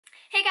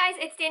Hey guys,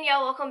 it's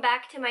Danielle. Welcome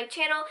back to my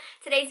channel.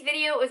 Today's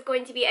video is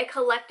going to be a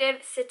collective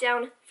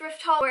sit-down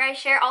thrift haul where I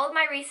share all of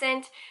my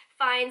recent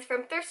finds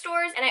from thrift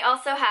stores, and I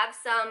also have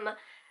some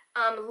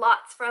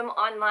lots from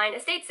online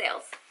estate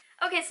sales.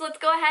 Okay, so let's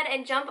go ahead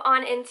and jump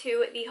on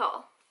into the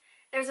haul.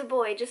 There's a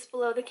boy just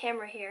below the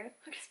camera here.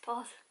 I'll just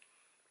pause.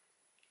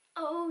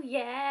 Oh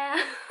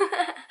yeah.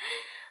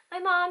 My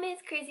mom is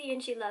crazy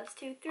and she loves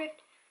to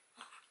thrift.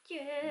 Oh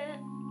yeah.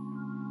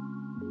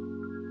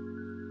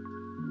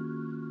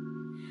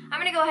 I'm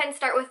going to go ahead and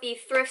start with the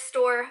thrift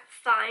store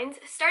finds,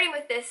 starting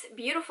with this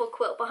beautiful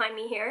quilt behind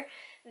me here.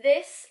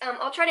 This,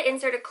 I'll try to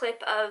insert a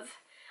clip of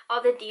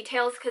all the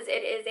details because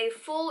it is a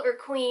full or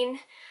queen.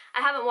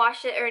 I haven't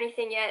washed it or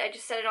anything yet. I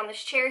just set it on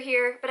this chair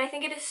here, but I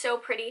think it is so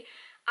pretty.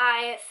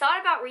 I thought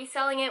about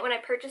reselling it when I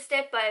purchased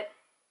it, but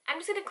I'm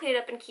just going to clean it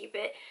up and keep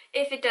it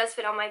if it does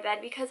fit on my bed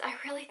because I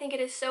really think it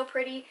is so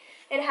pretty.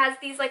 It has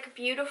these like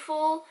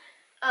beautiful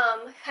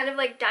kind of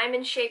like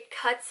diamond shaped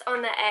cuts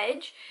on the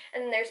edge,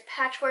 and there's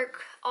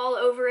patchwork all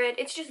over it.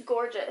 It's just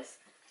gorgeous.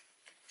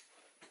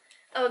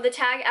 Oh, the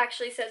tag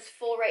actually says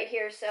full right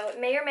here, so it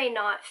may or may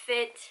not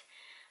fit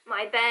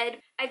my bed.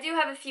 I do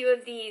have a few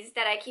of these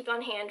that I keep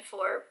on hand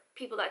for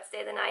people that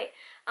stay the night,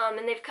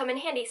 and they've come in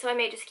handy, so I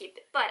may just keep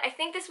it. But I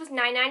think this was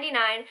 $9.99,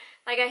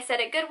 like I said,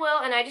 at Goodwill,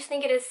 and I just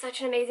think it is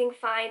such an amazing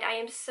find. I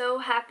am so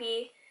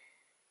happy.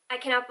 I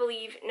cannot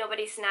believe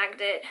nobody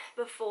snagged it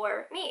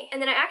before me.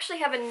 And then I actually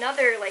have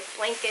another like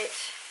blanket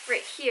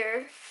right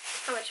here.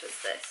 How much was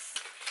this?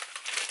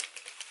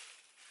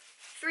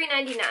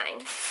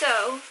 $3.99.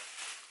 So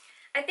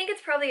I think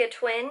it's probably a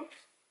twin.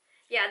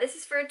 Yeah, this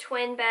is for a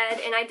twin bed,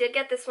 and I did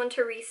get this one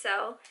to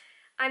resell.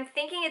 I'm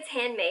thinking it's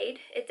handmade.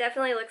 It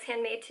definitely looks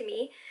handmade to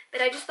me,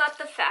 but I just thought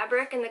the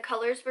fabric and the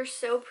colors were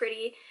so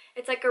pretty.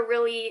 It's like a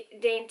really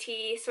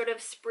dainty, sort of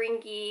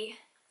springy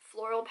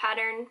floral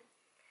pattern.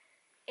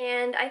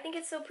 And I think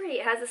it's so pretty.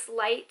 It has this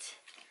light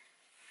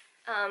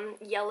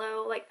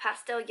yellow, like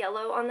pastel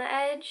yellow on the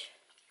edge.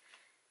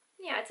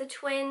 Yeah, it's a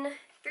twin.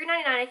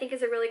 $3.99 I think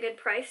is a really good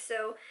price.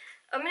 So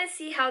I'm going to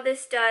see how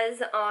this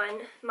does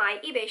on my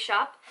eBay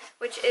shop,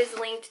 which is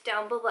linked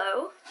down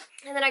below.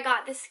 And then I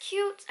got this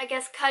cute, I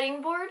guess,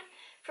 cutting board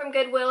from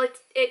Goodwill.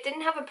 It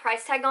didn't have a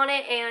price tag on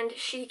it, and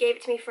she gave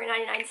it to me for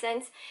 99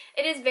 cents.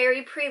 It is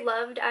very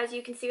pre-loved, as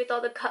you can see with all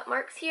the cut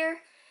marks here.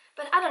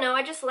 But I don't know,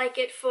 I just like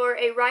it for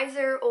a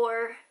riser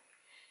or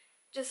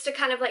just to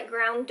kind of like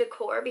ground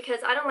decor, because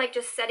I don't like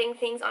just setting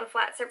things on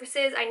flat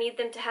surfaces. I need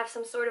them to have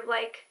some sort of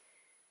like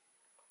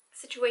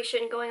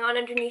situation going on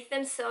underneath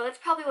them, so that's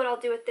probably what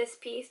I'll do with this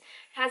piece. It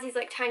has these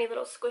like tiny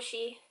little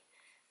squishy,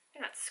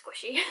 they're not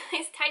squishy,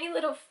 these tiny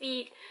little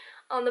feet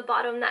on the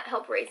bottom that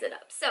help raise it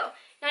up. So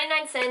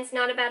 99 cents,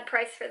 not a bad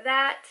price for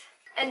that.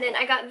 And then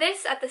I got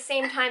this at the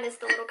same time as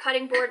the little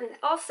cutting board, and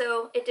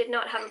also it did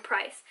not have a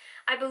price.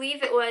 I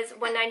believe it was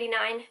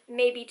 $1.99,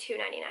 maybe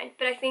 $2.99,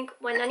 but I think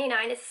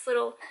 $1.99 is this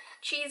little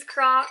cheese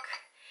crock,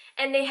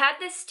 and they had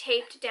this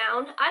taped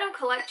down. I don't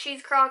collect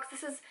cheese crocks.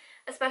 This is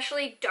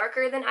especially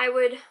darker than I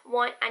would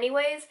want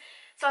anyways,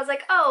 so I was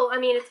like, oh, I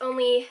mean, it's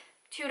only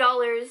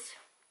 $2.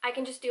 I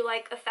can just do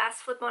like a fast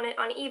flip on it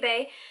on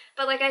eBay.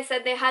 But like I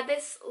said, they had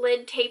this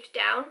lid taped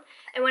down,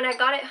 and when I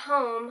got it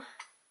home,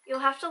 you'll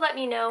have to let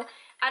me know.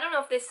 I don't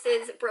know if this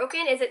is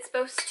broken. Is it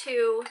supposed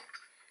to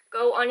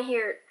go on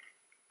here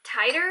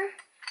tighter?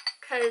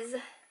 Because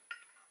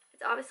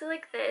it's obviously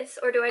like this.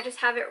 Or do I just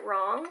have it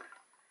wrong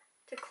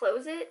to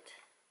close it?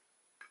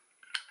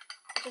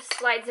 It just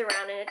slides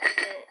around and it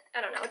doesn't,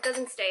 I don't know, it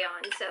doesn't stay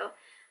on. So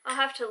I'll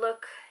have to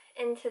look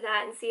into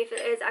that and see if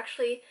it is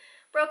actually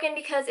broken,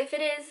 because if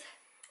it is,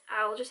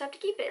 I'll just have to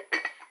keep it.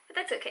 But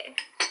that's okay.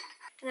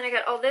 And then I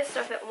got all this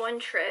stuff at one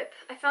trip.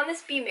 I found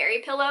this Be Merry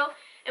pillow,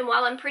 and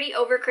while I'm pretty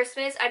over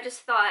Christmas, I just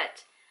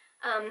thought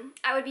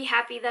I would be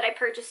happy that I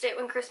purchased it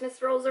when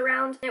Christmas rolls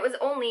around. It was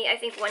only, I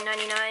think,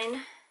 $1.99.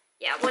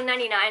 Yeah,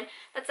 $1.99.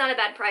 That's not a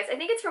bad price. I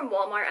think it's from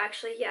Walmart,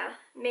 actually. Yeah,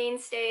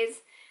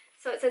 Mainstays.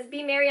 So it says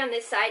Be Merry on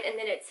this side, and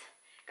then it's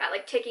got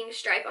like ticking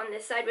stripe on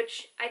this side,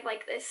 which I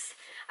like this.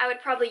 I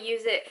would probably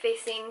use it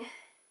facing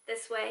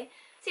this way.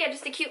 So yeah,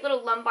 just a cute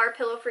little lumbar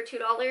pillow for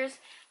 $2,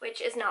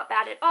 which is not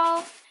bad at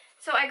all.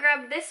 So I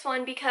grabbed this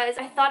one because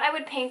I thought I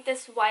would paint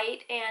this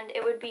white and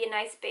it would be a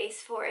nice base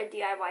for a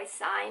DIY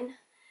sign.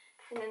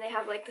 And then they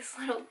have like this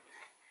little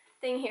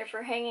thing here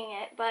for hanging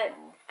it, but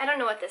I don't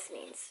know what this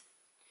means.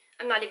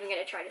 I'm not even going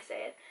to try to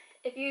say it.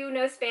 If you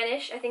know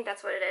Spanish, I think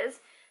that's what it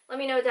is. Let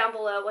me know down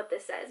below what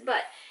this says.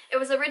 But it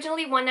was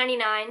originally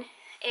 $1.99,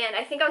 and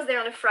I think I was there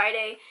on a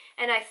Friday,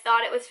 and I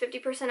thought it was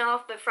 50%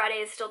 off, but Friday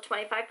is still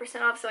 25%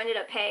 off, so I ended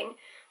up paying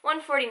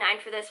 $1.49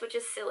 for this, which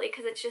is silly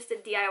because it's just a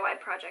DIY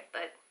project,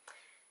 but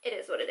it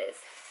is what it is.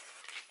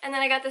 And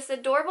then I got this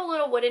adorable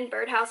little wooden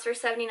birdhouse for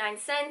 79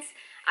 cents.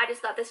 I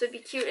just thought this would be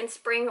cute in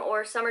spring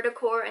or summer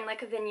decor and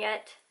like a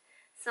vignette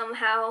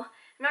somehow.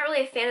 I'm not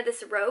really a fan of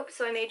this rope,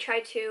 so I may try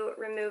to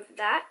remove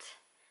that.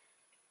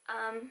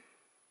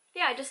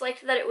 Yeah, I just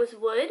liked that it was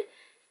wood,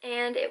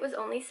 and it was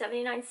only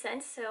 79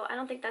 cents, so I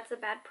don't think that's a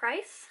bad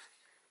price.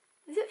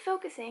 Is it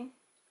focusing?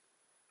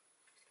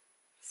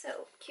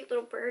 So, cute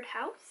little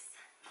birdhouse.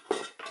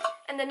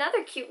 And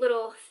another cute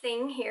little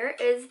thing here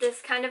is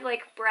this kind of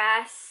like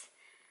brass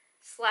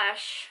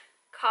slash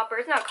copper.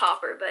 It's not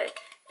copper, but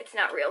it's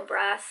not real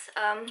brass.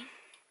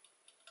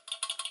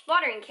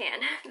 Watering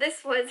can.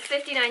 This was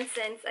 59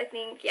 cents, I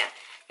think. Yeah,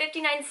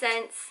 59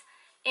 cents.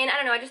 And I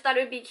don't know, I just thought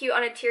it would be cute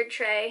on a tiered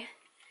tray,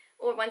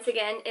 or once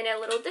again in a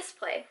little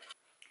display.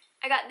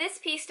 I got this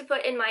piece to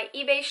put in my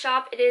eBay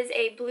shop. It is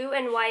a blue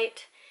and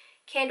white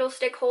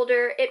candlestick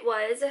holder. It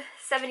was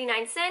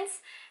 79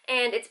 cents,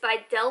 and it's by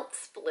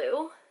Delt's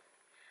Blue.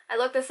 I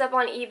looked this up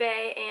on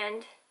eBay,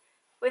 and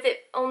with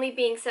it only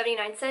being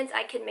 79 cents,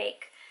 I could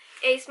make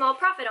a small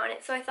profit on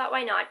it, so I thought,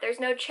 why not? There's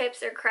no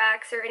chips or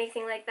cracks or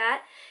anything like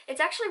that. It's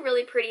actually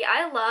really pretty.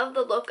 I love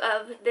the look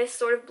of this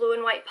sort of blue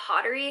and white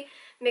pottery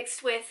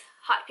mixed with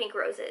hot pink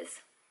roses.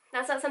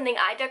 That's not something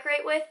I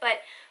decorate with, but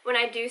when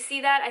I do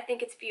see that, I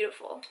think it's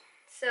beautiful.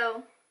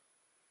 So,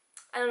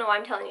 I don't know why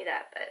I'm telling you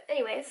that, but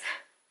anyways.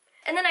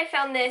 And then I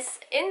found this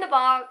in the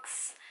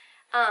box,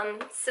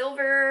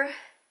 silver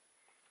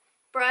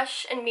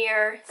brush and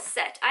mirror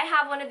set. I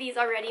have one of these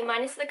already,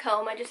 minus the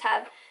comb. I just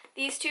have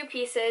these two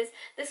pieces.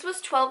 This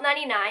was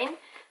 $12.99,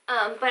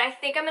 but I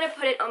think I'm going to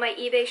put it on my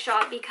eBay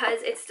shop because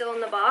it's still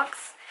in the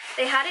box.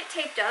 They had it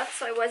taped up,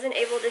 so I wasn't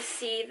able to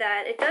see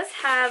that. It does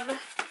have,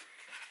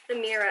 the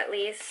mirror at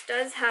least,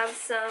 does have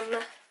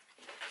some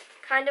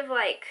kind of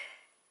like,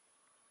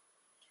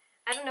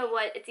 I don't know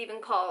what it's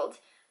even called.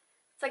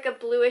 It's like a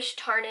bluish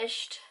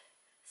tarnished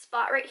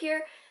spot right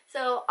here.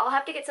 So I'll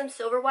have to get some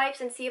silver wipes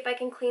and see if I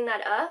can clean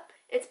that up.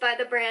 It's by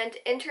the brand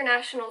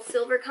International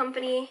Silver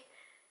Company.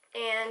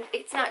 And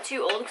it's not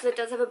too old because it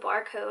does have a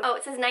barcode. Oh,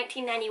 it says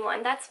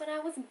 1991. That's when I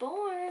was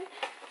born.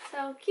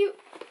 So cute.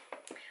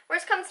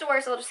 Worst comes to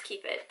worst, I'll just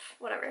keep it.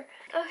 Whatever.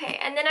 Okay,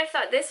 and then I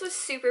thought this was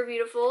super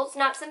beautiful. It's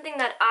not something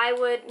that I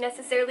would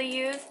necessarily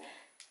use.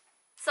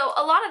 So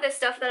a lot of this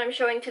stuff that I'm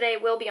showing today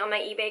will be on my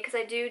eBay because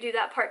I do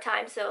that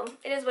part-time, so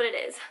it is what it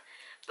is.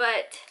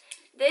 But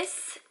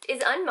this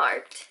is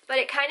unmarked, but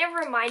it kind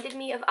of reminded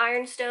me of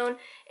Ironstone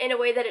in a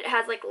way that it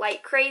has like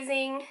light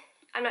crazing.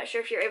 I'm not sure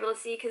if you're able to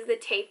see because the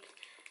tape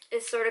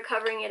is sort of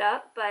covering it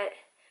up, but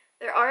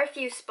there are a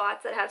few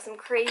spots that have some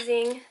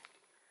crazing,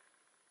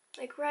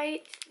 like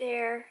right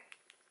there.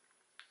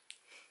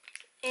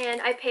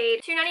 And I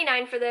paid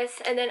 $2.99 for this,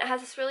 and then it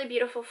has this really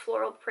beautiful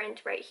floral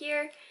print right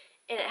here,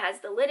 and it has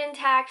the lid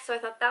intact, so I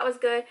thought that was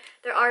good.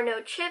 There are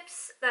no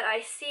chips that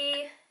I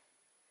see.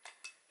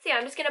 So yeah,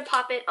 I'm just gonna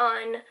pop it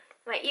on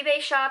my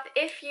eBay shop.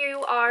 If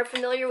you are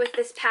familiar with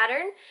this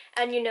pattern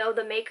and you know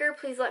the maker,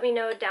 please let me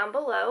know down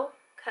below,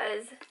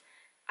 because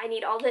I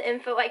need all the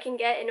info I can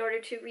get in order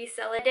to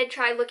resell it. I did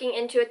try looking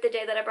into it the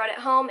day that I brought it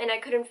home, and I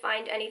couldn't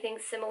find anything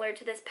similar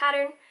to this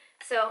pattern.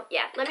 So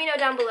yeah, let me know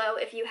down below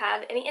if you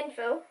have any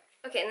info.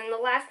 Okay, and then the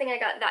last thing I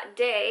got that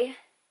day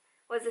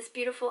was this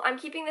beautiful, I'm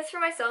keeping this for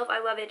myself,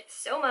 I love it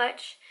so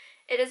much.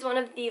 It is one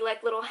of the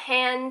like little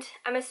hand,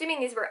 I'm assuming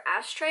these were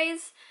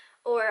ashtrays,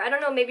 or I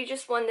don't know, maybe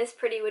just one this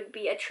pretty would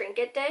be a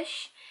trinket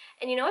dish.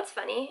 And you know what's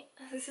funny?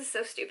 This is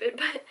so stupid,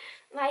 but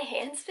my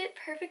hands fit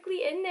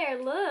perfectly in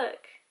there,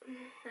 look.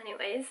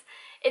 Anyways,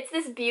 it's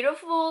this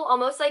beautiful,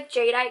 almost like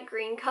jadeite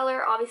green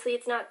color. Obviously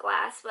it's not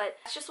glass, but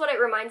it's just what it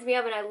reminds me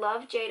of, and I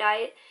love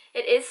jadeite.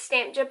 It is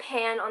stamped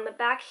Japan on the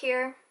back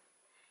here,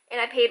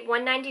 and I paid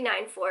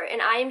 $1.99 for it,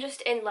 and I am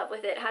just in love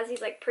with it. It has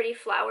these like pretty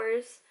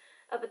flowers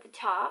up at the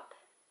top.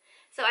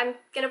 So I'm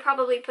gonna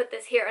probably put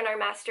this here in our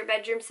master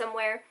bedroom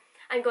somewhere.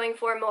 I'm going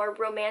for a more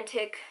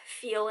romantic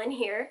feel in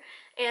here,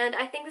 and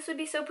I think this would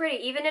be so pretty,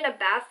 even in a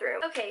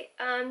bathroom. Okay,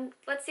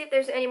 let's see if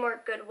there's any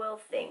more Goodwill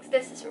things.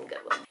 This is from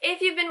Goodwill.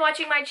 If you've been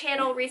watching my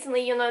channel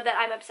recently, you'll know that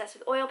I'm obsessed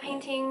with oil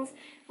paintings.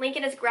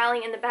 Lincoln is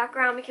growling in the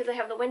background because I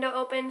have the window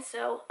open,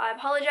 so I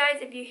apologize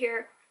if you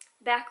hear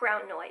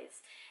background noise.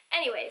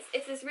 Anyways,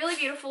 it's this really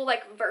beautiful,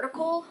 like,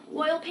 vertical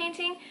oil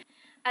painting.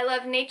 I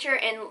love nature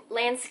and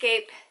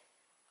landscape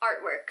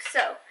artwork,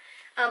 so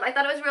I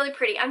thought it was really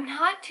pretty. I'm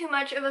not too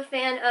much of a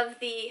fan of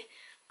the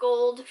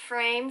gold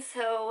frame,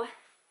 so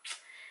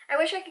I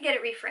wish I could get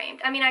it reframed.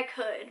 I mean, I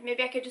could.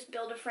 Maybe I could just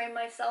build a frame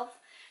myself,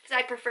 because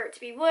I prefer it to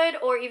be wood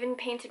or even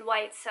painted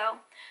white, so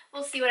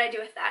we'll see what I do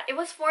with that. It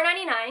was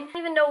 $4.99. I don't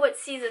even know what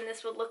season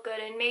this would look good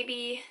in.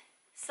 Maybe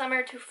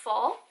summer to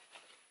fall.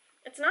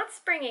 It's not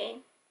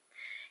springy.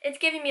 It's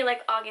giving me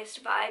like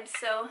August vibes,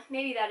 so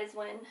maybe that is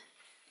when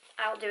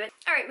I'll do it.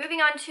 Alright,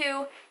 moving on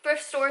to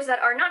thrift stores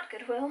that are not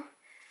Goodwill.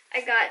 I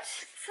got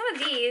some of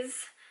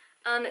these.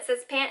 It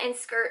says pant and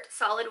skirt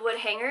solid wood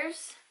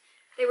hangers.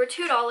 They were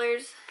 $2,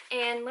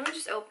 and let me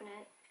just open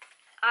it.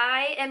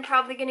 I am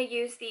probably going to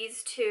use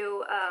these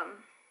to, I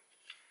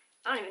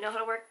don't even know how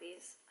to work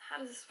these. How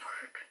does this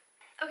work?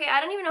 Okay,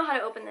 I don't even know how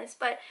to open this,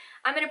 but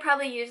I'm going to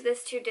probably use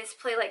this to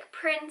display like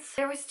prints.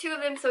 There was 2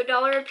 of them, so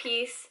 $1 a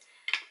piece.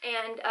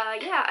 And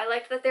yeah, I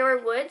liked that they were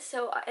wood,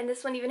 so, and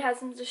this one even has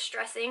some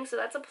distressing, so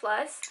that's a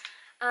plus.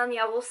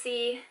 Yeah, we'll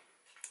see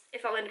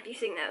if I'll end up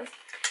using those.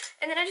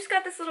 And then I just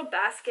got this little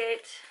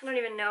basket. I don't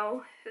even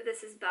know who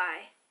this is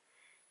by.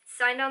 It's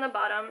signed on the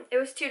bottom. It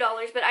was $2,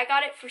 but I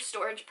got it for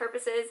storage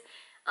purposes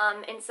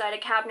inside a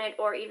cabinet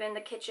or even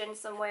the kitchen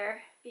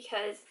somewhere,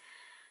 because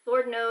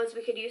Lord knows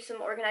we could use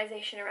some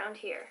organization around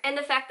here. And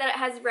the fact that it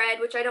has red,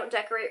 which I don't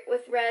decorate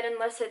with red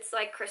unless it's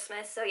like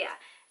Christmas, so yeah.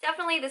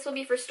 Definitely this will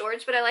be for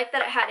storage, but I like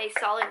that it had a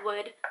solid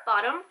wood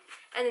bottom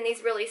and then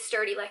these really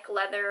sturdy like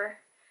leather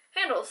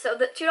handles. So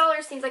the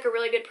 $2 seems like a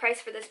really good price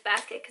for this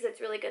basket because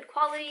it's really good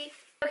quality.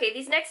 Okay,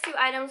 these next two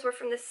items were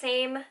from the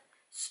same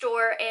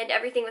store and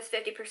everything was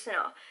 50%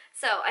 off.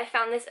 So I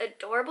found this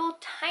adorable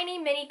tiny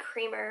mini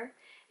creamer.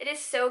 It is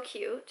so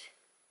cute.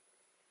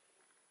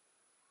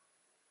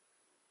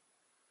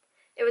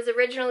 It was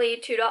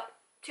originally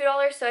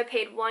 $2, so I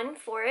paid $1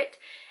 for it,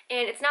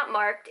 and it's not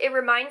marked. It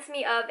reminds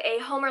me of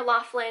a Homer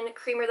Laughlin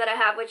creamer that I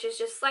have, which is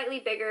just slightly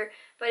bigger,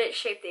 but it's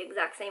shaped the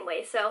exact same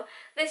way. So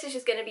this is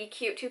just going to be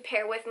cute to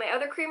pair with my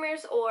other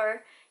creamers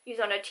or use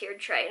on a tiered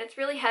tray. And it's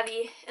really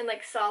heavy and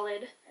like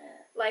solid,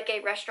 like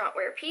a restaurant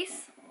wear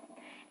piece.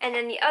 And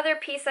then the other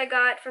piece I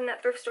got from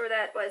that thrift store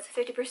that was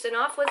 50%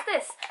 off was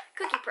this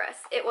cookie press.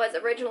 It was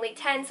originally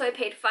 $10, so I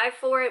paid $5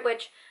 for it,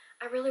 which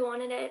I really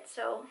wanted it,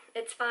 so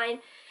it's fine.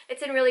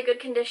 It's in really good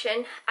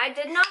condition. I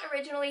did not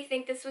originally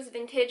think this was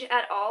vintage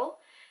at all,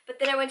 but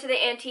then I went to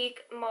the antique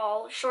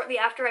mall shortly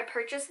after I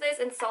purchased this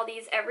and saw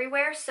these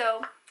everywhere,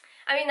 so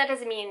I mean that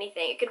doesn't mean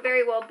anything. It could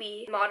very well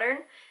be modern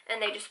and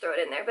they just throw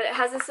it in there, but it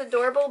has this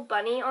adorable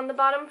bunny on the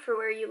bottom for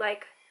where you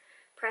like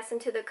press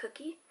into the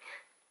cookie.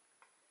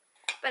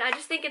 But I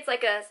just think it's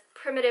like a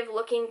primitive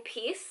looking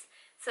piece,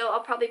 so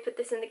I'll probably put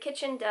this in the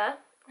kitchen, duh.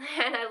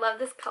 And I love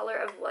this color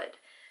of wood.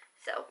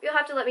 So you'll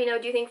have to let me know,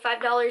 do you think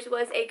 $5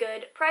 was a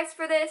good price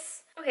for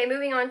this? Okay,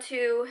 moving on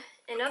to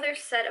another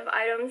set of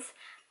items.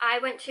 I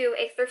went to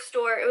a thrift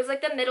store. It was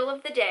like the middle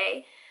of the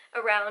day,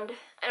 around,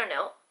 I don't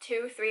know,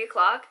 2, 3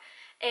 o'clock.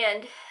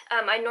 And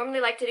I normally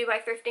like to do my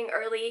thrifting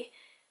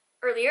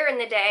earlier in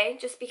the day,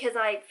 just because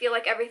I feel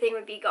like everything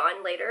would be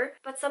gone later.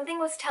 But something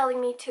was telling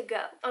me to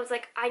go. I was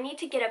like, I need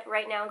to get up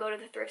right now and go to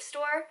the thrift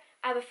store.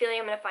 I have a feeling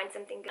I'm going to find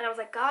something good. And I was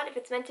like, God, if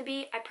it's meant to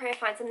be, I pray I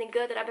find something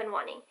good that I've been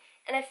wanting.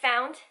 And I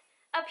found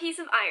a piece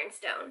of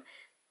Ironstone.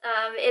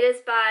 It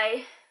is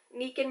by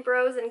Meek and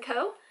Bros and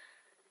Co.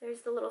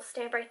 There's the little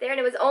stamp right there, and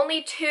it was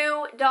only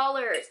 $2.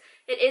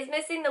 It is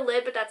missing the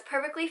lid, but that's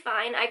perfectly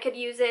fine. I could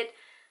use it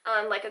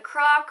like a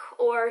crock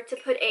or to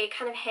put a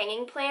kind of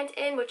hanging plant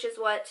in, which is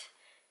what,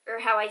 or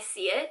how I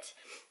see it.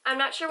 I'm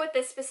not sure what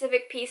this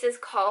specific piece is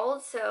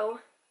called, so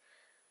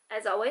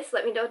as always,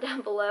 let me know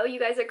down below. You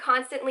guys are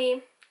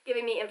constantly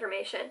giving me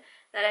information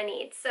that I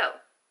need. So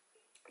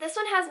this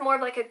one has more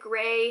of like a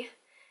gray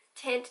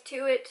tint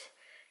to it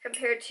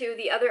compared to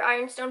the other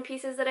Ironstone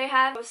pieces that I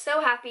have. I was so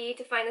happy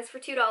to find this for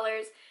 $2,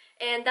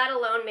 and that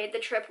alone made the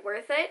trip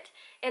worth it.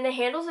 And the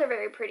handles are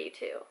very pretty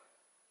too.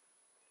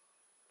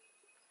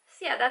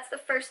 So yeah, that's the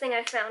first thing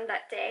I found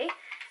that day.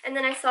 And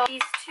then I saw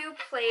these two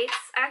plates.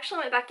 I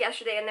actually went back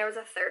yesterday and there was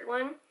a third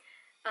one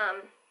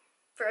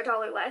for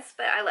 $1 less,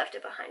 but I left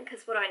it behind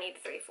because what do I need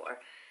 3 for?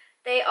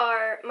 They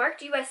are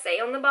marked USA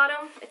on the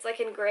bottom. It's like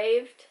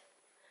engraved.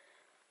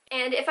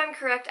 And if I'm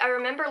correct, I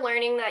remember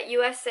learning that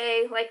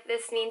USA like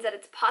this means that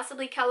it's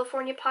possibly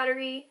California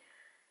pottery,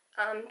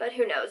 but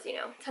who knows, you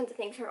know, tons of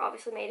things are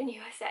obviously made in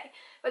USA.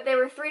 But they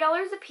were $3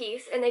 a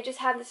piece, and they just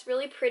have this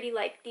really pretty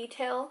like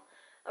detail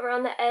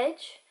around the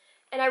edge,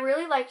 and I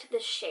really liked the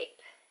shape.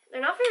 They're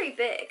not very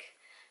big,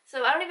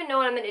 so I don't even know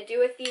what I'm going to do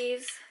with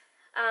these.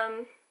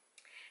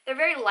 They're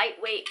very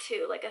lightweight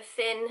too, like a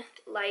thin,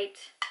 light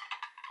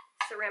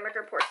ceramic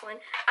or porcelain.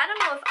 I don't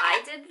know if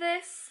I did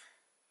this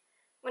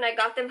when I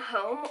got them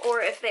home or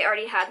if they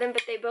already had them,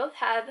 but they both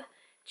have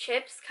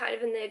chips kind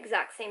of in the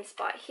exact same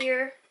spot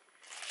here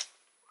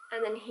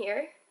and then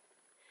here.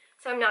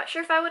 So I'm not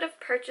sure if I would have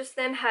purchased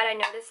them had I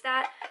noticed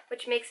that,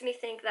 which makes me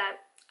think that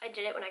I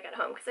did it when I got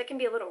home because it can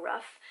be a little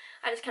rough.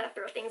 I just kind of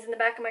throw things in the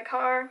back of my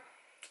car.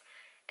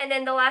 And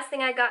then the last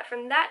thing I got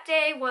from that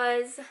day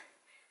was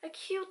a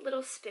cute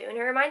little spoon.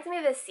 It reminds me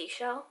of a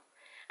seashell,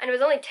 and it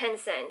was only 10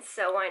 cents,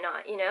 so why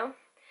not, you know?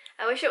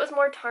 I wish it was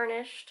more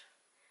tarnished.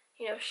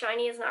 You know,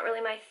 shiny is not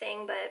really my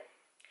thing, but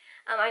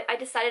I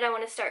decided I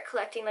want to start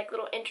collecting like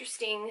little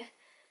interesting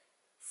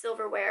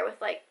silverware with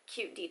like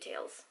cute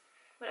details.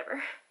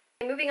 Whatever.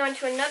 Moving on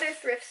to another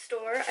thrift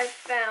store, I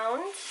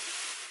found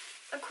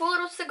a cool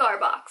little cigar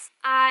box.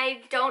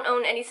 I don't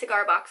own any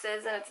cigar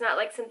boxes, and it's not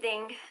like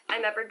something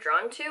I'm ever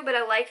drawn to, but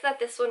I like that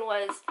this one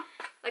was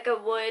like a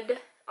wood,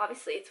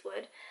 obviously it's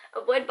wood,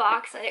 a wood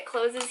box, and it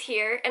closes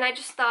here. And I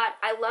just thought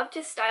I love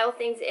to style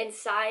things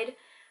inside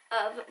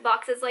of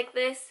boxes like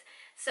this.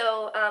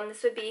 So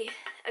this would be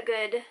a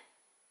good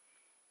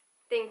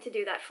thing to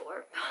do that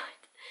for.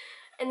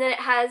 And then it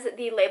has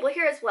the label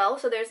here as well,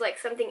 so there's like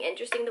something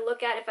interesting to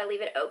look at if I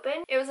leave it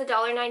open. It was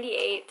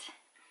 $1.98,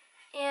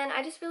 and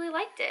I just really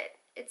liked it.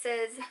 It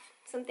says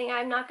something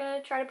I'm not going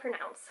to try to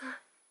pronounce.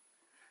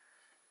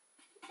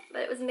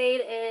 But it was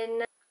made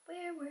in,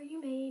 where were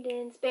you made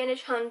in?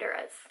 Spanish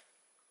Honduras.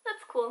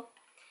 That's cool.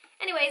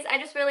 Anyways, I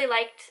just really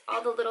liked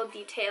all the little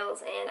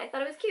details, and I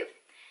thought it was cute.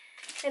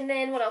 And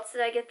then what else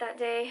did I get that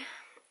day?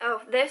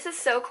 Oh, this is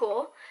so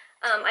cool.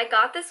 I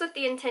got this with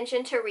the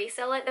intention to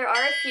resell it. There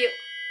are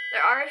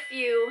a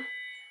few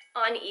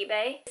on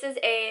eBay. This is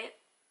a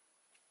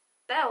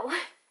bell.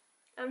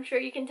 I'm sure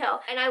you can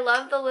tell. And I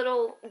love the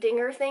little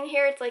dinger thing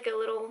here. It's like a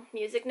little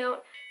music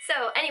note.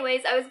 So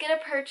anyways, I was gonna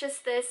purchase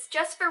this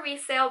just for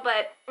resale,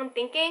 but I'm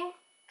thinking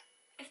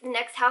if the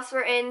next house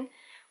we're in,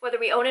 whether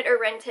we own it or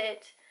rent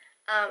it,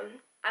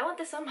 I want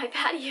this on my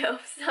patio,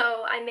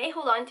 so I may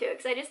hold on to it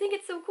because I just think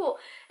it's so cool.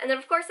 And then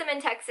of course I'm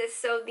in Texas,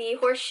 so the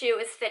horseshoe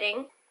is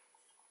fitting.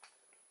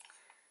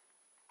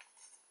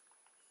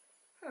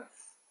 Huh,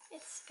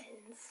 it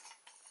spins.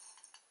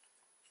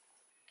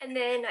 And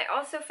then I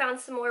also found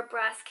some more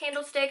brass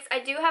candlesticks. I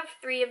do have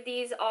 3 of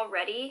these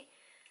already,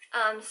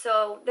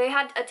 so they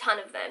had a ton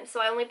of them,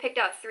 so I only picked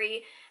out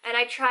 3, and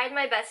I tried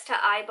my best to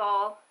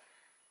eyeball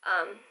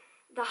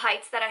the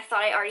heights that I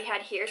thought I already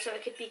had here so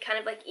it could be kind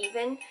of like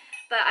even,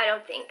 but I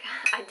don't think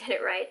I did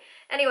it right.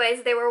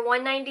 Anyways, they were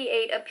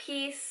 $1.98 a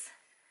piece,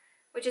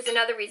 which is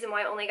another reason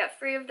why I only got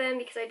 3 of them,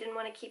 because I didn't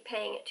want to keep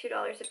paying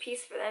 $2 a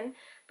piece for them.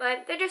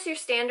 But they're just your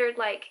standard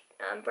like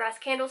brass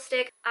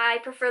candlestick. I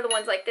prefer the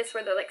ones like this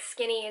where they're like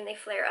skinny and they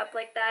flare up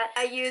like that.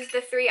 I use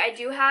the 3 I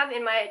do have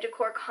in my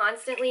decor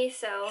constantly,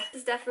 so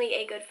this is definitely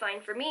a good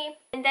find for me.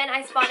 And then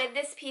I spotted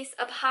this piece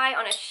up high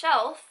on a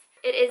shelf.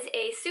 It is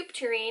a soup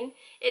tureen.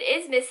 It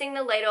is missing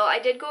the ladle. I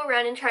did go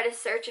around and try to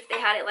search if they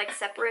had it like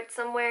separate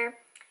somewhere,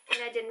 and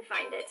I didn't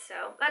find it,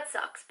 so that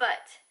sucks.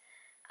 But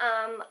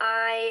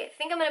I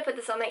think I'm going to put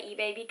this on my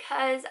eBay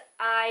because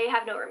I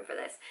have no room for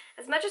this.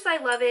 As much as I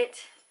love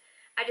it,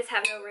 I just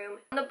have no room.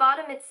 On the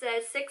bottom it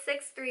says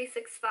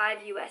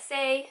 66365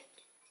 USA.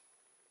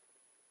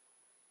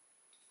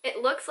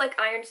 It looks like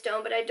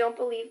ironstone, but I don't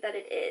believe that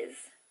it is.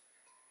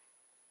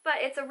 But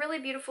it's a really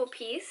beautiful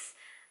piece.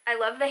 I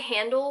love the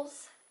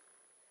handles,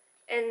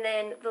 and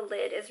then the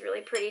lid is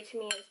really pretty to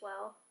me as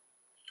well.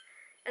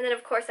 And then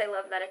of course I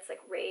love that it's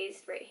like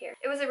raised right here.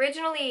 It was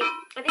originally,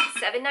 I think,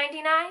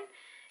 $7.99,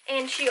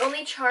 and she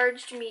only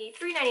charged me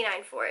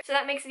 $3.99 for it. So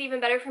that makes it even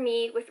better for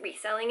me with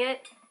reselling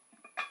it.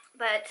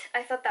 But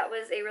I thought that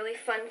was a really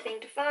fun thing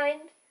to find.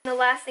 And the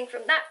last thing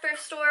from that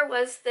thrift store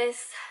was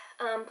this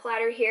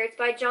platter here. It's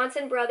by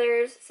Johnson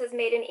Brothers. It says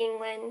made in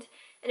England,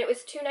 and it was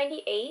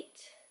 $2.98.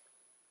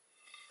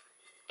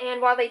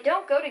 And while they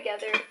don't go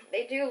together,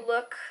 they do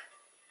look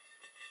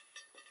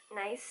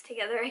nice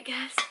together, I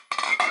guess.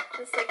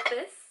 Just like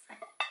this.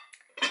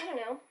 I don't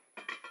know.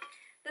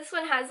 This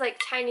one has like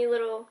tiny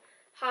little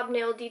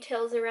hobnail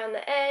details around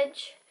the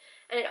edge,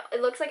 and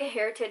it looks like a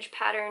heritage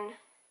pattern.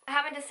 I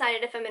haven't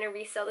decided if I'm going to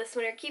resell this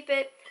one or keep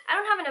it. I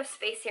don't have enough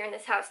space here in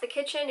this house. The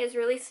kitchen is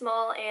really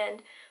small,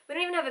 and we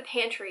don't even have a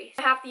pantry.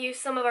 I have to use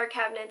some of our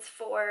cabinets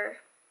for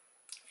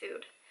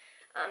food.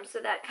 So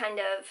that kind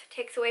of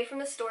takes away from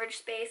the storage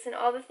space and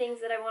all the things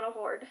that I want to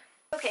hoard.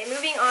 Okay,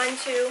 moving on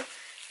to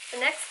the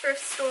next thrift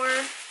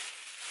store.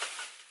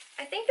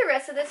 I think the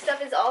rest of this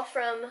stuff is all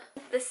from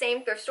the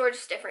same thrift store,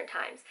 just different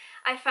times.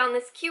 I found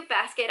this cute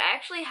basket. I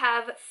actually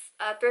have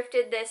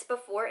thrifted this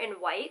before in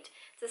white.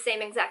 It's the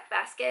same exact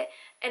basket,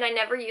 and I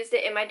never used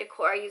it in my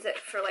decor. I use it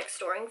for like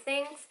storing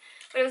things,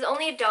 but it was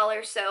only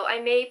 $1, so I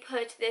may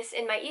put this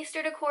in my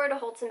Easter decor to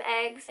hold some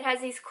eggs. It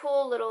has these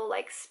cool little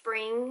like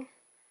spring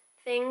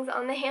things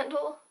on the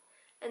handle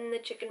and the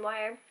chicken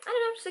wire. I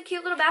don't know, just a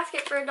cute little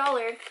basket for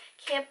 $1.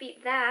 Can't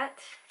beat that.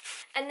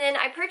 And then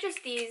I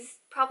purchased these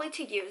probably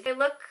to use. They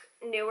look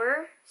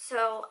newer,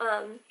 so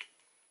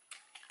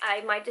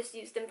I might just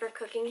use them for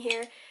cooking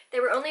here. They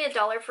were only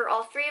 $1 for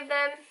all 3 of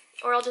them,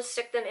 or I'll just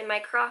stick them in my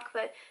crock,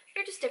 but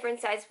they're just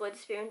different sized wood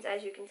spoons,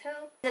 as you can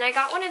tell. Then I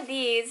got one of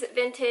these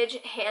vintage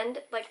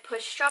hand like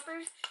push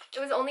choppers. It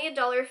was only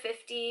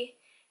 $1.50,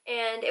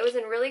 and it was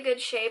in really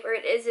good shape, or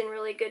it is in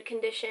really good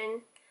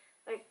condition.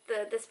 Like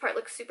this part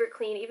looks super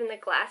clean. Even the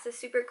glass is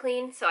super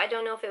clean, so I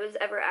don't know if it was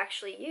ever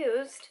actually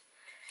used.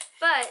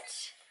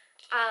 But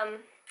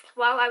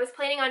while I was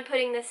planning on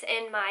putting this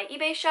in my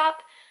eBay shop,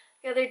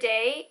 the other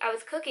day I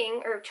was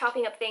cooking or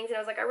chopping up things, and I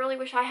was like, I really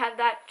wish I had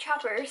that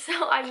chopper,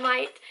 so I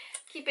might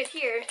keep it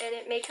here, and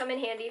it may come in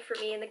handy for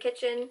me in the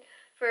kitchen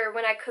for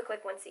when I cook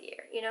like once a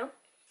year, you know?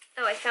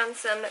 Oh, I found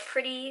some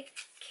pretty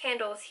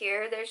candles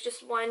here. There's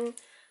just one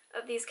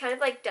of these kind of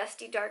like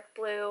dusty dark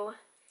blue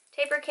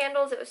taper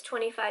candles. It was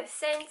 25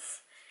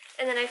 cents.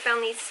 And then I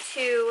found these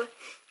 2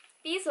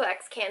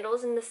 beeswax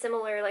candles in the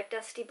similar like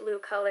dusty blue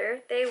color.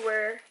 They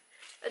were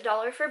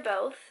 $1 for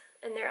both,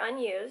 and they're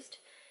unused.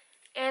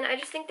 And I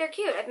just think they're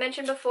cute. I've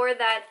mentioned before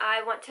that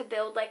I want to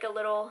build like a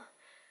little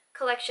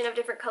collection of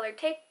different colored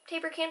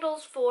taper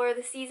candles for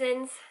the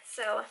seasons.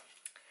 So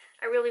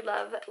I really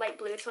love light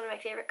blue. It's one of my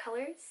favorite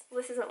colors.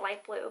 Well, this isn't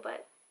light blue,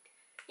 but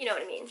you know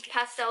what I mean.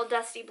 Pastel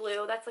dusty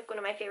blue. That's like one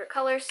of my favorite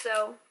colors.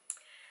 So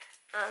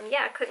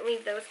yeah, I couldn't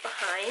leave those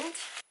behind.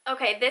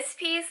 Okay, this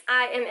piece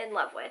I am in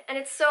love with, and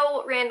it's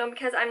so random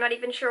because I'm not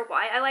even sure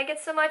why I like it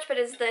so much, but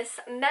it's this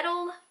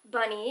metal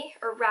bunny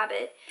or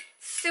rabbit.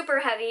 Super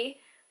heavy,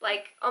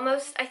 like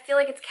almost, I feel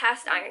like it's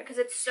cast iron because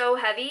it's so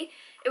heavy.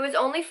 It was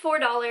only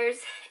 $4,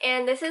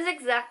 and this is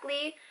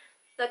exactly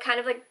the kind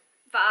of like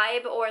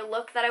vibe or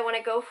look that I want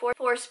to go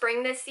for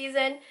spring this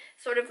season.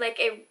 Sort of like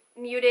a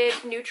muted,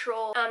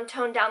 neutral,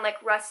 toned down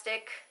like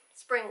rustic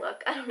spring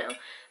look. I don't know.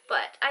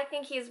 But I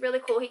think he's really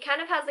cool. He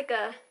kind of has like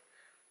a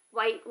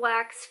white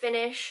wax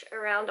finish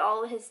around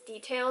all his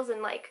details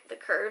and like the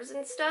curves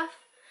and stuff.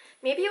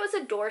 Maybe it was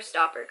a door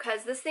stopper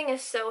because this thing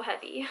is so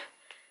heavy,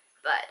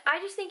 but I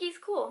just think he's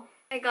cool.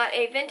 I got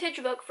a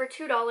vintage book for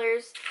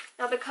 $2.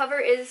 Now the cover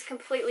is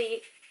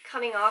completely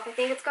coming off. I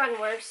think it's gotten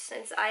worse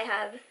since I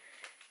have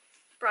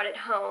brought it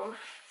home,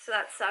 so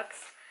that sucks.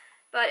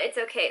 But it's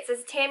okay. It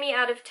says Tammy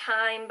Out of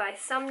Time by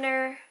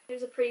Sumner.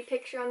 There's a pretty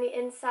picture on the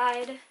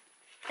inside.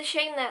 It's a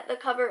shame that the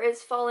cover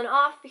is fallen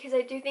off because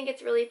I do think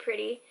it's really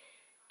pretty.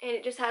 And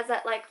it just has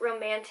that like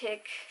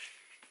romantic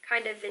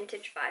kind of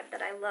vintage vibe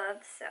that I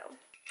love, so.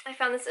 I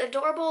found this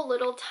adorable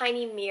little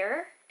tiny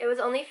mirror. It was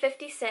only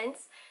 50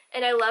 cents,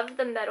 and I loved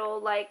the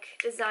metal like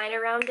design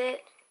around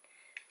it.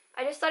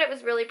 I just thought it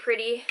was really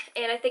pretty,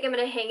 and I think I'm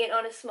going to hang it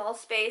on a small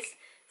space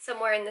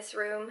somewhere in this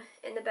room,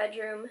 in the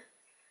bedroom,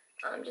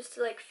 just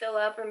to like fill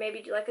up, or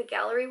maybe do like a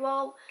gallery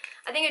wall.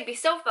 I think it'd be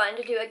so fun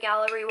to do a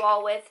gallery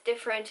wall with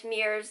different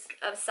mirrors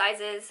of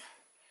sizes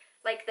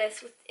like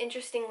this with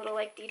interesting little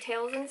like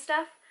details and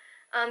stuff.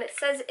 It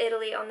says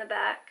Italy on the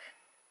back.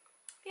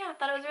 Yeah, I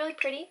thought it was really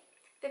pretty.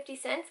 50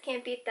 cents,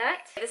 can't beat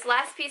that. This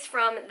last piece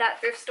from that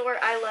thrift store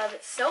I love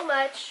so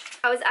much.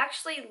 I was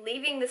actually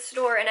leaving the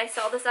store and I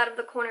saw this out of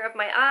the corner of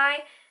my eye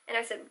and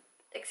I said,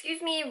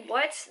 excuse me,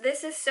 what?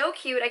 This is so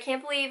cute. I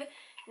can't believe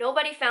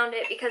nobody found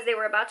it because they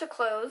were about to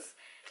close.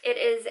 It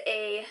is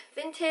a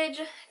vintage,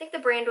 I think the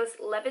brand was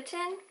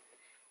Leviton.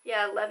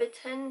 Yeah,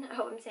 Leviton, I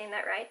hope I'm saying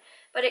that right.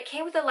 But it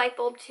came with a light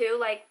bulb too,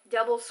 like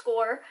double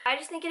score. I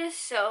just think it is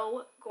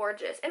so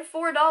gorgeous. And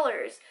 $4.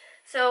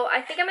 So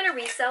I think I'm going to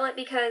resell it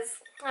because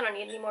I don't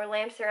need any more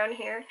lamps around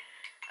here.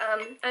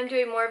 I'm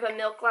doing more of a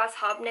milk glass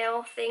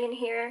hobnail thing in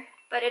here.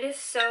 But it is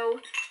so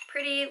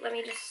pretty. Let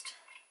me just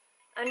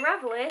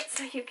unravel it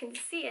so you can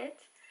see it.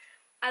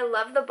 I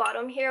love the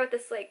bottom here with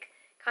this like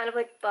kind of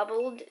like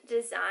bubbled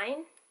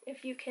design,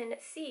 if you can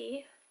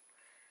see.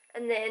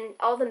 And then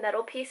all the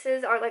metal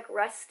pieces are like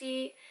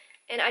rusty.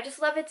 And I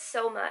just love it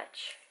so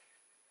much.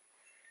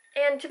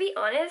 And to be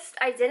honest,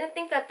 I didn't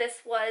think that this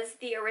was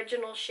the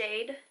original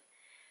shade.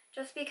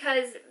 Just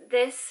because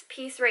this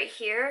piece right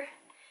here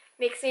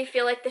makes me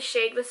feel like the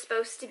shade was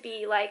supposed to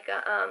be like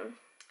a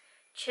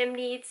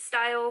chimney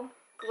style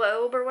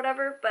globe or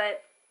whatever,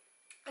 but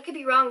I could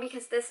be wrong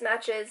because this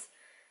matches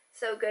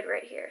so good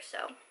right here.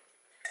 So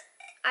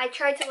I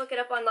tried to look it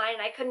up online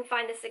and I couldn't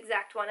find this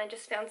exact one. I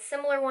just found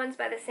similar ones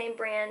by the same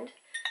brand.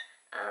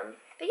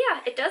 But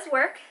yeah, it does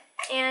work,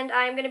 and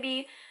I'm going to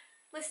be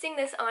listing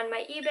this on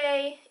my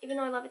eBay, even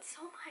though I love it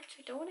so much.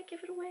 I don't want to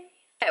give it away.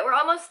 Okay, we're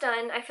almost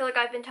done. I feel like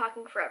I've been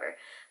talking forever.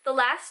 The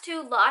last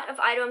two lot of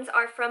items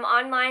are from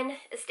online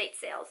estate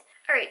sales.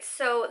 Alright,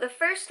 so the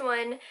first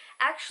one,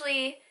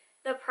 actually,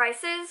 the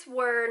prices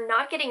were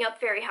not getting up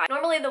very high.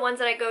 Normally the ones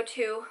that I go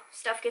to,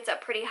 stuff gets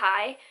up pretty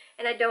high,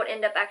 and I don't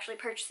end up actually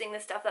purchasing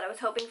the stuff that I was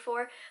hoping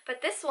for.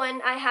 But this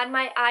one, I had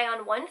my eye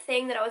on one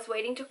thing that I was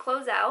waiting to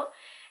close out,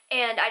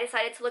 and I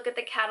decided to look at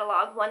the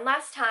catalog one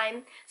last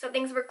time. So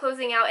things were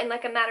closing out in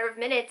like a matter of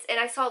minutes, and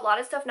I saw a lot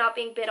of stuff not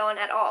being bid on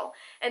at all.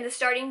 And the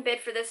starting bid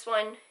for this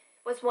one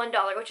was $1,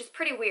 which is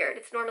pretty weird.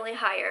 It's normally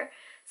higher.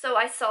 So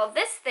I saw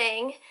this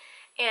thing,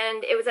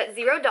 and it was at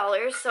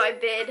 $0, so I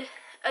bid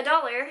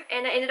 $1,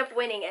 and I ended up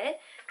winning it.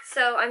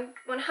 So I'm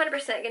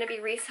 100% going to be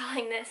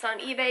reselling this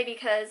on eBay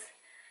because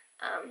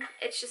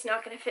it's just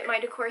not going to fit my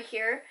decor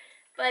here.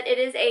 But it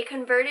is a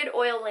converted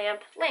oil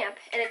lamp,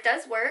 and it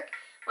does work.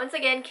 Once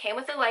again, came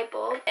with a light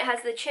bulb. It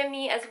has the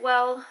chimney as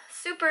well.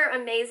 Super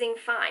amazing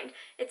find.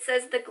 It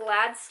says the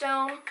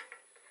Gladstone.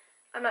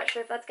 I'm not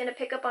sure if that's going to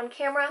pick up on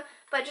camera,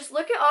 but just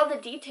look at all the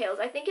details.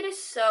 I think it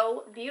is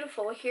so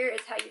beautiful. Here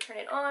is how you turn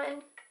it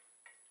on.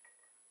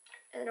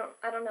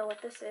 I don't know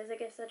what this is. I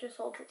guess that just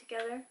holds it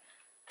together.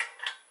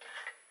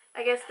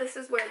 I guess this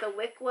is where the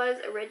wick was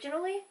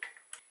originally.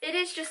 It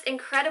is just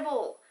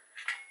incredible.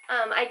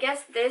 I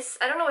guess this,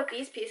 I don't know what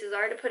these pieces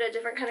are, to put a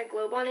different kind of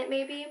globe on it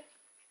maybe.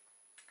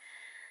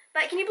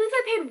 But can you believe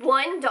I paid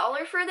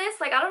 $1 for this?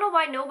 Like, I don't know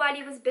why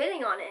nobody was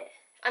bidding on it.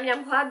 I mean,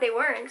 I'm glad they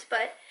weren't,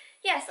 but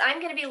yes, I'm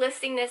going to be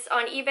listing this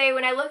on eBay.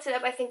 When I looked it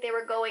up, I think they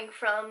were going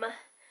from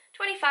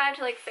 25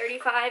 to like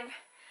 35,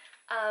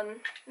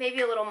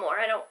 maybe a little more.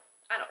 I don't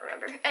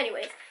remember.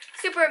 Anyways,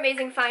 super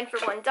amazing find for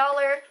 $1.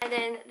 And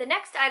then the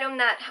next item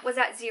that was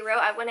at $0,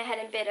 I went ahead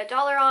and bid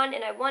 $1 on,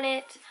 and I won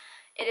it.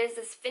 It is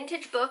this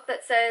vintage book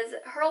that says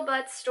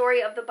Hurlbut's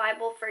Story of the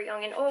Bible for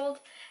Young and Old,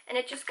 and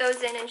it just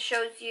goes in and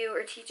shows you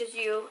or teaches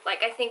you,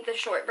 like, I think the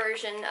short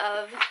version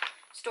of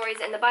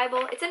stories in the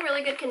Bible. It's in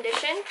really good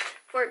condition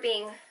for it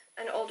being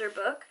an older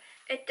book.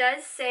 It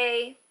does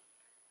say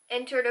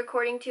entered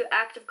according to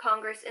Act of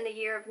Congress in the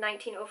year of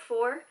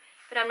 1904,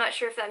 but I'm not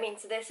sure if that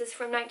means this is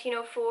from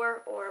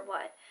 1904 or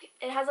what.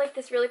 It has like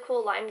this really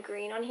cool lime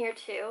green on here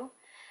too.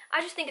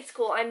 I just think it's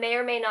cool. I may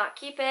or may not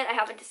keep it. I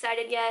haven't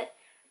decided yet.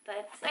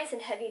 But it's nice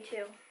and heavy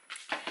too.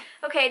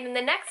 Okay, then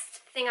the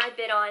next thing I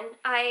bid on,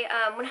 I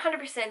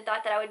 100%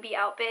 thought that I would be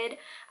outbid.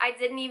 I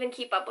didn't even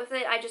keep up with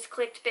it. I just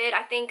clicked bid.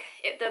 I think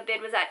the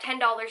bid was at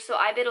 $10, so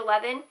I bid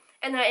 $11,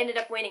 and then I ended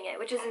up winning it,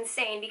 which is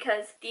insane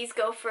because these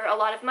go for a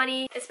lot of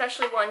money,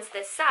 especially ones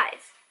this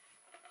size.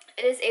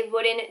 It is a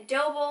wooden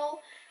dough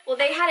bowl. Well,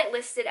 they had it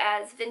listed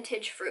as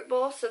vintage fruit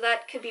bowl, so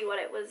that could be what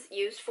it was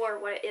used for,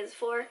 what it is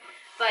for.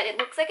 But it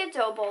looks like a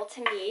dough bowl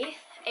to me.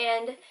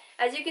 And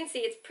as you can see,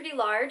 it's pretty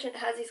large. It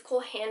has these cool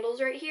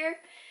handles right here.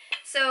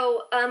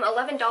 So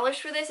 $11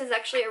 for this is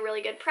actually a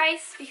really good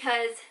price,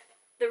 because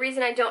the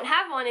reason I don't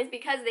have one is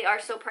because they are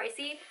so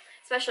pricey,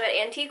 especially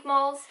at antique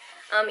malls.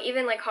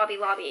 Even like Hobby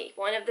Lobby,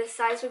 one of this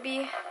size would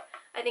be,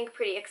 I think,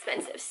 pretty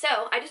expensive. So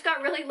I just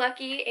got really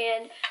lucky,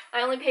 and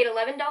I only paid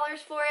 $11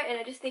 for it, and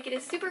I just think it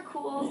is super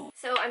cool.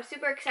 So I'm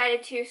super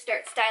excited to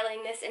start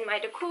styling this in my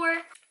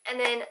decor. And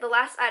then the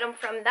last item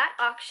from that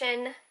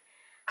auction,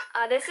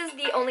 this is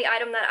the only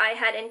item that I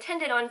had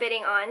intended on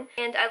bidding on,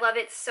 and I love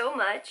it so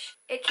much.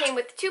 It came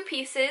with 2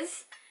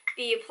 pieces,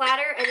 the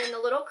platter and then the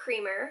little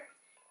creamer.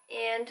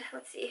 And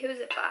let's see, who's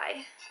it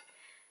by?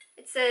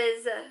 It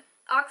says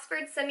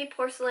Oxford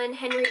Semi-Porcelain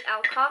Henry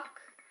Alcock.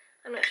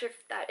 I'm not sure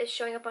if that is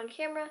showing up on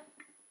camera.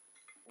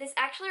 This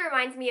actually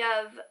reminds me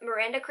of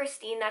Miranda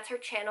Christine. That's her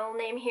channel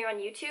name here on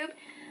YouTube.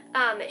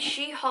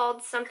 She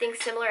hauled something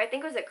similar, I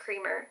think it was a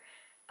creamer,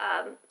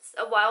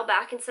 a while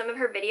back in some of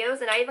her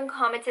videos, and I even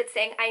commented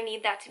saying I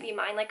need that to be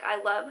mine. Like,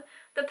 I love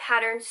the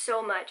pattern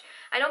so much.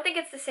 I don't think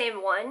it's the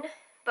same one,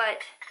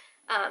 but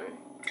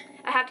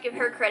I have to give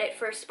her credit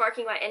for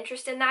sparking my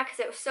interest in that, because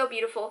it was so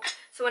beautiful.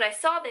 So when I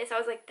saw this, I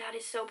was like, that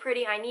is so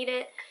pretty, I need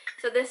it.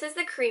 So this is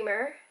the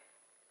creamer,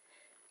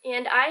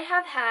 and I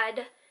have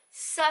had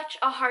such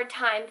a hard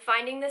time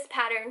finding this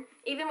pattern.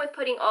 Even with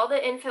putting all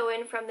the info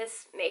in from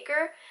this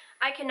maker,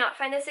 I cannot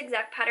find this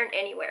exact pattern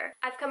anywhere.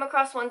 I've come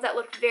across ones that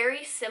look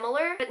very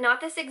similar, but not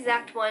this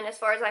exact one as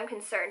far as I'm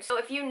concerned. So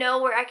if you know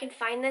where I can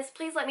find this,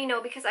 please let me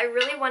know, because I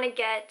really want to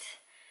get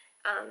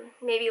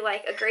maybe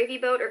like a gravy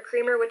boat or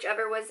creamer,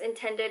 whichever was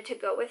intended to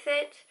go with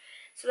it,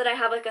 so that I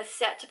have like a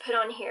set to put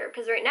on here.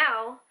 Because right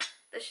now,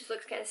 this just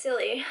looks kind of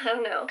silly, I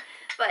don't know.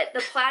 But the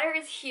platter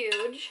is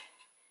huge,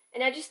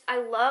 and I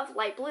love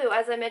light blue,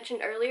 as I mentioned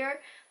earlier.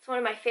 It's one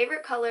of my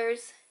favorite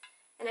colors.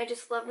 And I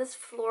just love this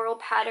floral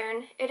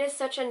pattern. It is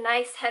such a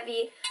nice,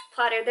 heavy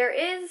platter. There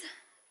is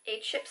a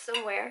chip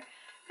somewhere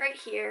right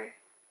here,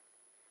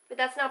 but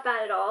that's not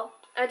bad at all.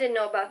 I didn't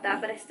know about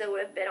that, but I still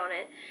would have bid on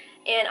it.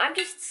 And I'm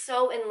just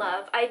so in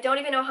love. I don't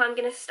even know how I'm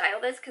going to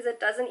style this, because it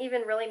doesn't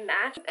even really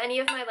match any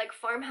of my like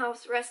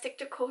farmhouse rustic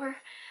decor.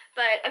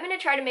 But I'm going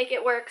to try to make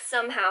it work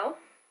somehow.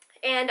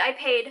 And I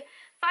paid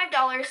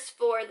 $5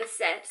 for the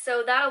set,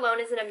 so that alone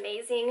is an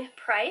amazing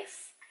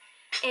price.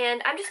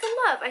 And I'm just in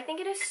love. I think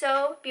it is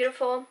so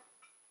beautiful,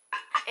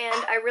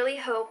 and I really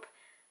hope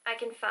I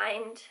can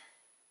find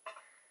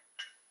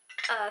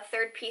a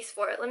third piece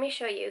for it. Let me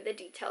show you the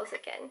details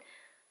again.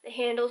 The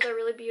handles are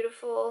really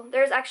beautiful.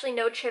 There's actually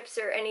no chips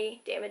or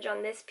any damage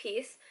on this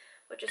piece,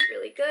 which is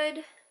really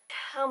good.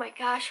 Oh my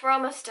gosh, we're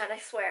almost done, I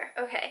swear.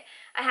 Okay,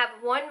 I have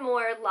one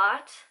more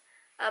lot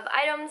of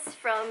items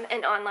from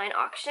an online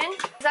auction.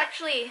 It's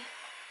actually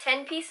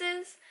 10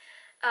 pieces.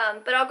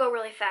 But I'll go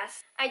really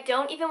fast. I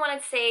don't even want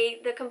to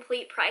say the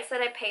complete price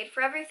that I paid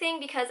for everything,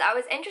 because I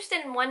was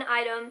interested in one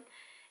item,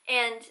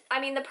 and I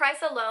mean, the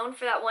price alone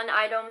for that one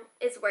item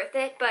is worth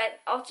it. But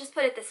I'll just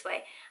put it this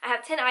way. I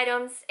have 10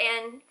 items,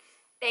 and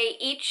they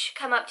each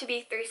come up to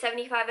be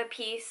 $3.75 a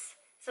piece.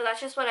 So that's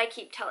just what I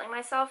keep telling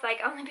myself. Like,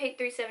 I only paid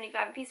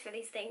 $3.75 a piece for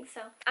these things.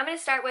 So I'm going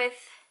to start with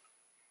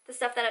the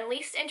stuff that I'm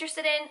least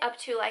interested in up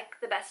to like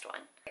the best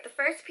one. The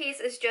first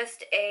piece is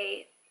just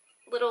a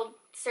little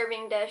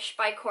serving dish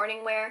by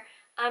Corningware.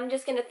 I'm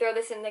just going to throw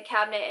this in the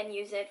cabinet and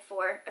use it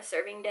for a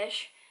serving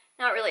dish.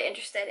 Not really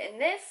interested in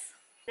this.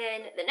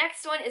 Then the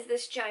next one is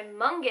this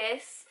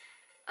gymongous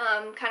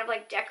kind of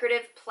like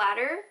decorative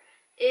platter.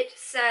 It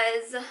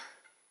says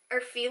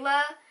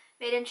Erfila,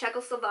 made in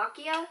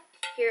Czechoslovakia.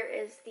 Here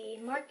is the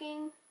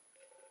marking.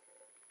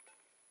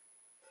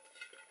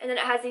 And then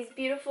it has these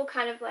beautiful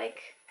kind of like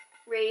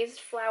raised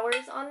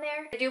flowers on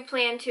there. I do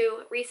plan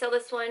to resell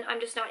this one.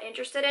 I'm just not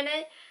interested in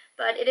it,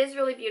 but it is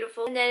really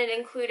beautiful. And then it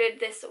included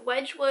this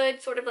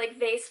Wedgwood sort of like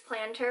vase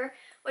planter,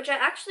 which I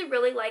actually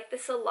really like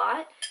this a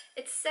lot.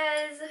 It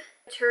says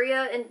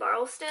Turia and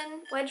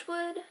Barlston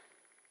Wedgwood.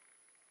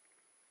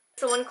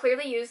 Someone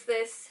clearly used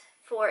this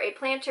for a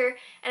planter,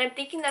 and I'm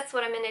thinking that's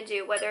what I'm going to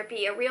do, whether it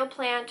be a real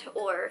plant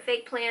or a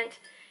fake plant.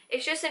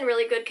 It's just in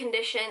really good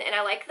condition, and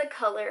I like the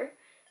color,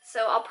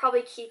 so I'll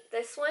probably keep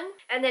this one.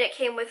 And then it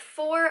came with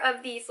 4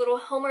 of these little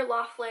Homer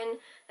Laughlin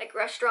like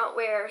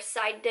restaurant-ware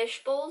side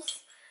dish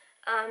bowls.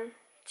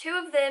 2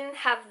 of them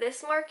have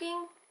this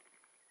marking,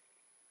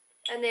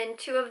 and then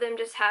 2 of them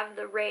just have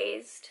the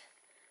raised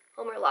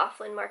Homer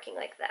Laughlin marking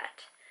like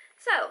that.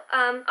 So,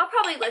 I'll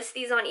probably list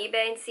these on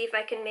eBay and see if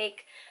I can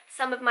make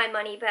some of my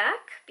money back,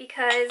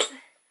 because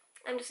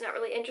I'm just not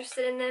really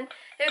interested in them.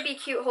 It would be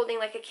cute holding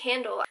like a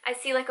candle. I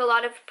see like a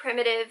lot of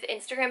primitive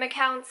Instagram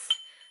accounts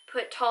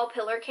put tall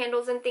pillar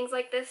candles and things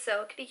like this,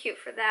 so it could be cute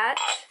for that.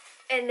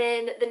 And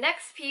then the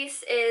next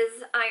piece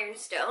is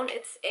Ironstone.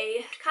 It's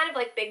a kind of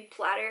like big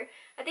platter.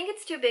 I think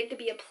it's too big to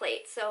be a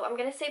plate, so I'm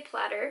going to say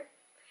platter.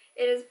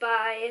 It is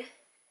by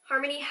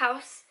Harmony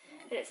House,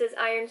 and it says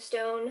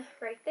Ironstone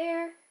right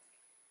there.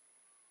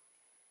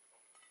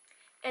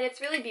 and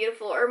it's really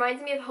beautiful. It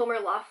reminds me of Homer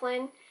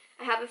Laughlin.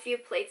 I have a few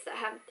plates that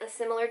have a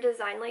similar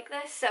design like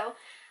this, so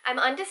I'm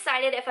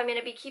undecided if I'm going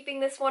to be keeping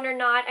this one or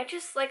not. I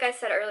just, like I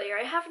said earlier,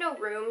 I have no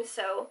room,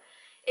 so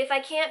if I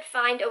can't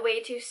find a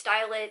way to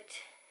style it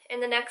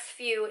in the next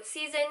few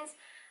seasons,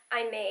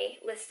 I may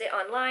list it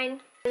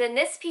online. And then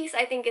this piece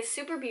I think is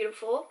super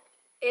beautiful.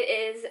 It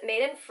is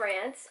made in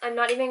France. I'm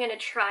not even going to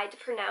try to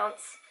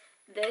pronounce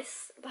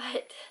this,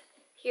 but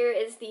here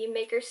is the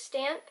maker's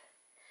stamp.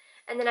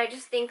 And then I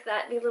just think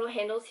that the little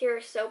handles here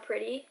are so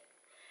pretty.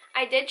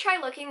 I did try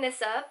looking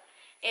this up,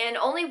 and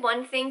only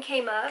one thing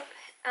came up.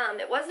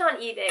 It wasn't on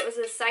eBay. It was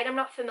a site I'm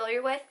not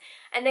familiar with,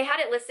 and they had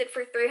it listed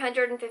for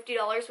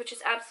 $350, which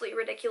is absolutely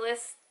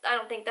ridiculous. I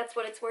don't think that's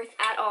what it's worth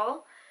at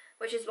all,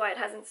 which is why it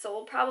hasn't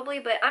sold probably,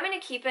 but I'm going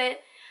to keep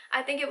it.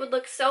 I think it would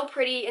look so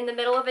pretty in the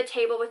middle of a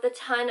table with a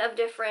ton of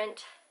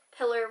different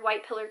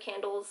white pillar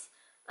candles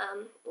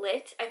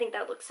lit. I think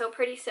that looks so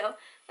pretty, so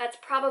that's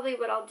probably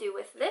what I'll do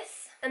with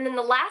this. And then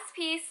the last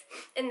piece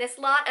in this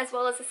lot, as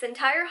well as this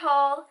entire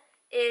haul,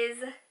 is,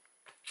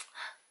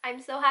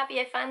 I'm so happy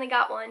I finally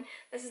got one.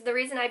 This is the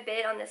reason I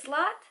bid on this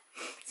lot.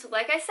 So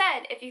like I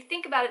said, if you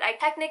think about it, I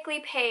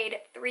technically paid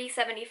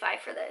 $375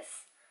 for this.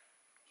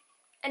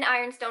 An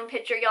Ironstone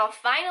pitcher, y'all.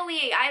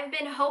 Finally, I've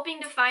been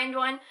hoping to find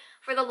one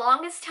for the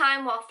longest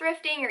time while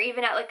thrifting or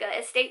even at like a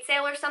estate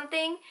sale or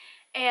something,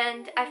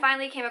 and I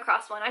finally came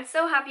across one. I'm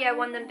so happy I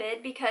won the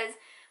bid because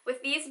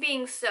with these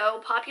being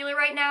so popular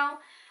right now,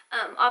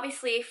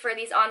 obviously for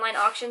these online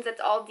auctions,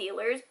 it's all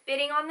dealers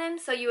bidding on them,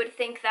 so you would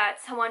think that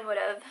someone would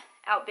have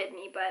outbid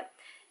me, but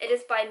it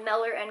is by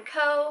Meller &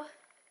 Co.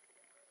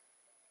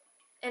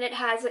 And it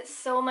has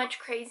so much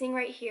crazing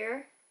right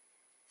here.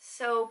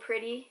 So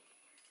pretty.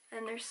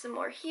 And there's some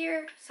more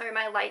here. Sorry,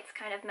 my light's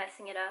kind of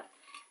messing it up.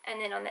 And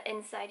then on the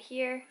inside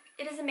here,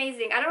 it is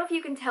amazing. I don't know if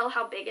you can tell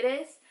how big it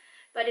is,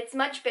 but it's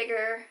much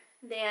bigger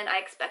than I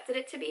expected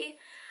it to be.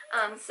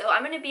 So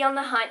I'm going to be on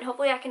the hunt.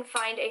 Hopefully I can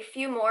find a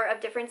few more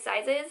of different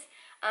sizes.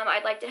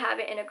 I'd like to have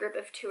it in a group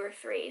of 2 or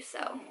 3,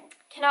 so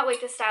cannot wait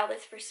to style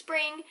this for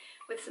spring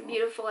with some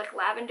beautiful like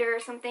lavender or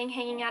something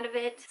hanging out of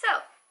it.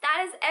 So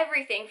that is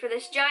everything for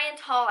this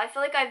giant haul. I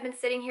feel like I've been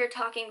sitting here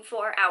talking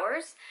for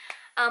hours.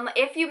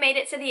 If you made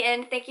it to the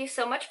end, thank you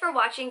so much for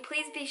watching.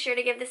 Please be sure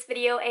to give this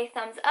video a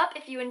thumbs up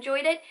if you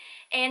enjoyed it,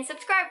 and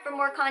subscribe for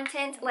more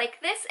content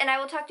like this, and I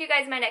will talk to you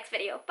guys in my next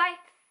video. Bye!